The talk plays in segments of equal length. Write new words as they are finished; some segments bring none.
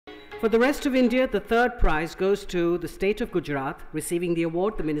For the rest of India, the third prize goes to the state of Gujarat, receiving the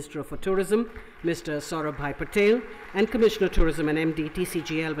award the Minister for Tourism, Mr. Saurabh Patel, and Commissioner Tourism and MD,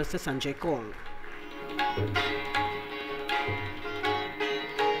 TCGL, Mr. Sanjay Kaul.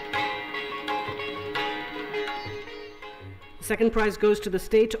 The second prize goes to the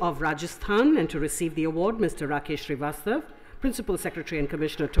state of Rajasthan, and to receive the award, Mr. Rakesh Srivastav, Principal Secretary and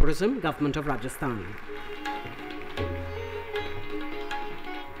Commissioner Tourism, Government of Rajasthan.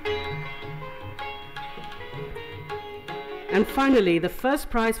 And finally, the first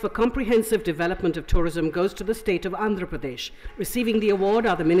prize for comprehensive development of tourism goes to the state of Andhra Pradesh. Receiving the award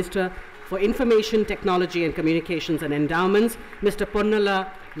are the Minister for Information, Technology and Communications and Endowments, Mr.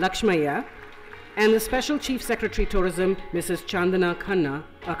 Ponnala Lakshmaya, and the Special Chief Secretary Tourism, Mrs. Chandana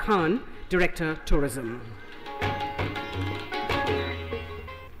Khan, Director Tourism.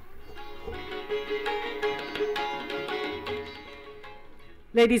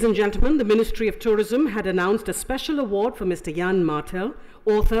 Ladies and gentlemen, the Ministry of Tourism had announced a special award for Mr. Jan Martel,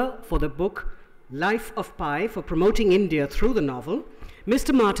 author for the book Life of Pi, for promoting India through the novel.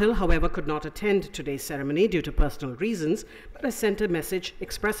 Mr. Martel, however, could not attend today's ceremony due to personal reasons, but has sent a message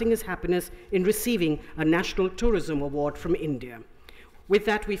expressing his happiness in receiving a National Tourism Award from India. With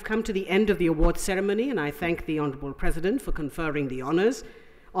that, we've come to the end of the award ceremony, and I thank the Honorable President for conferring the honors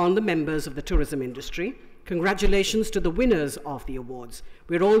on the members of the tourism industry. Congratulations to the winners of the awards.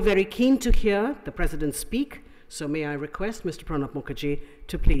 We're all very keen to hear the President speak, so may I request Mr. Pranab Mukherjee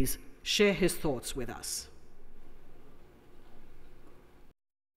to please share his thoughts with us.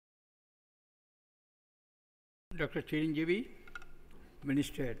 Dr. Chiranjeevi,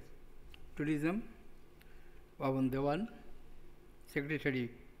 Minister Tourism, Vigyan Bhawan,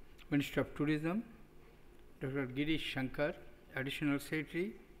 Secretary, Minister of Tourism, Dr. Girish Shankar, Additional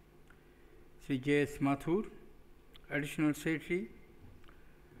Secretary, Sri J.S. Mathur, Additional Secretary,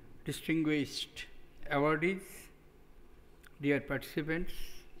 distinguished awardees, dear participants,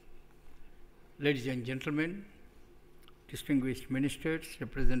 ladies and gentlemen, distinguished ministers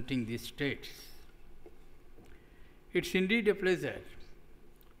representing the states. It's indeed a pleasure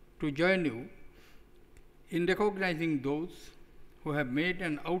to join you in recognizing those who have made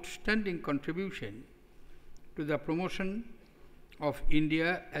an outstanding contribution to the promotion of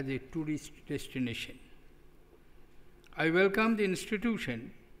India as a tourist destination. I welcome the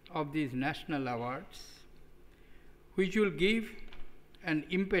institution of these national awards, which will give an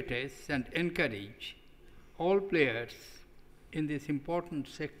impetus and encourage all players in this important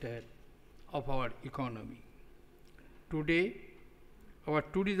sector of our economy. Today, our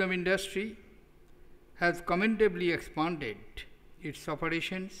tourism industry has commendably expanded its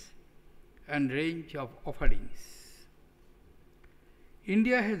operations and range of offerings.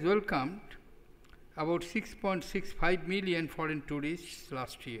 India has welcomed about 6.65 million foreign tourists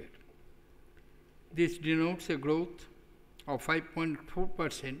last year. This denotes a growth of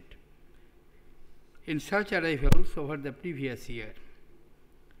 5.4% in such arrivals over the previous year.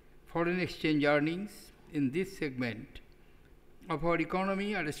 Foreign exchange earnings in this segment of our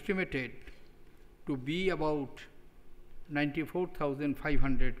economy are estimated to be about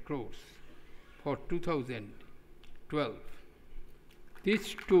 94,500 crores for 2012.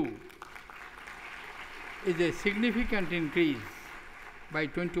 This too is a significant increase by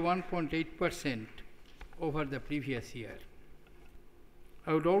 21.8% over the previous year.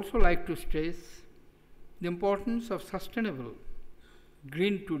 I would also like to stress the importance of sustainable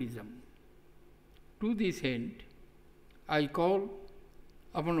green tourism. To this end, I call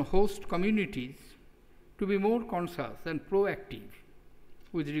upon host communities to be more conscious and proactive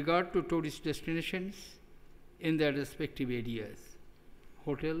with regard to tourist destinations in their respective areas.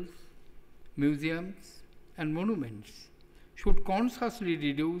 Hotels, museums, and monuments should consciously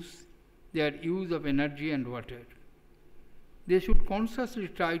reduce their use of energy and water. They should consciously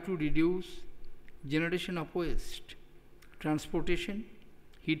try to reduce generation of waste. Transportation,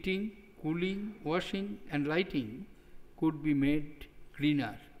 heating, cooling, washing, and lighting could be made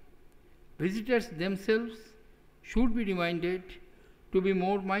greener. Visitors themselves should be reminded to be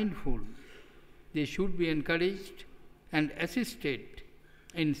more mindful. They should be encouraged and assisted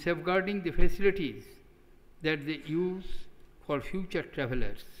in safeguarding the facilities that they use for future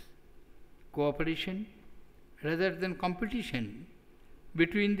travelers. Cooperation rather than competition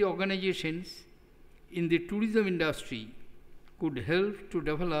between the organizations in the tourism industry could help to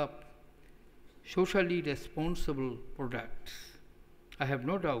develop socially responsible products. I have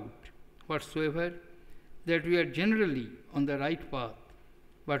no doubt whatsoever that we are generally on the right path,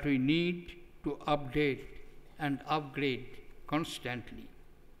 but we need to update and upgrade constantly.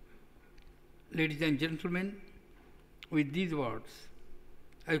 Ladies and gentlemen, with these words,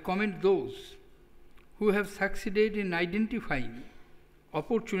 I commend those who have succeeded in identifying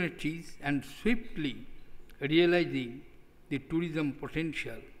opportunities and swiftly realizing the tourism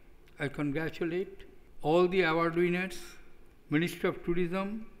potential. I congratulate all the award winners, Ministry of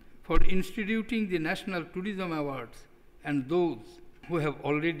Tourism, for instituting the National Tourism Awards and those who have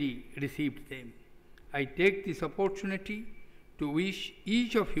already received them. I take this opportunity to wish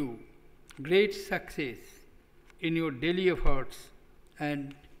each of you great success in your daily efforts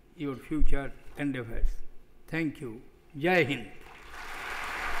and your future endeavors. Thank you. Jai Hind.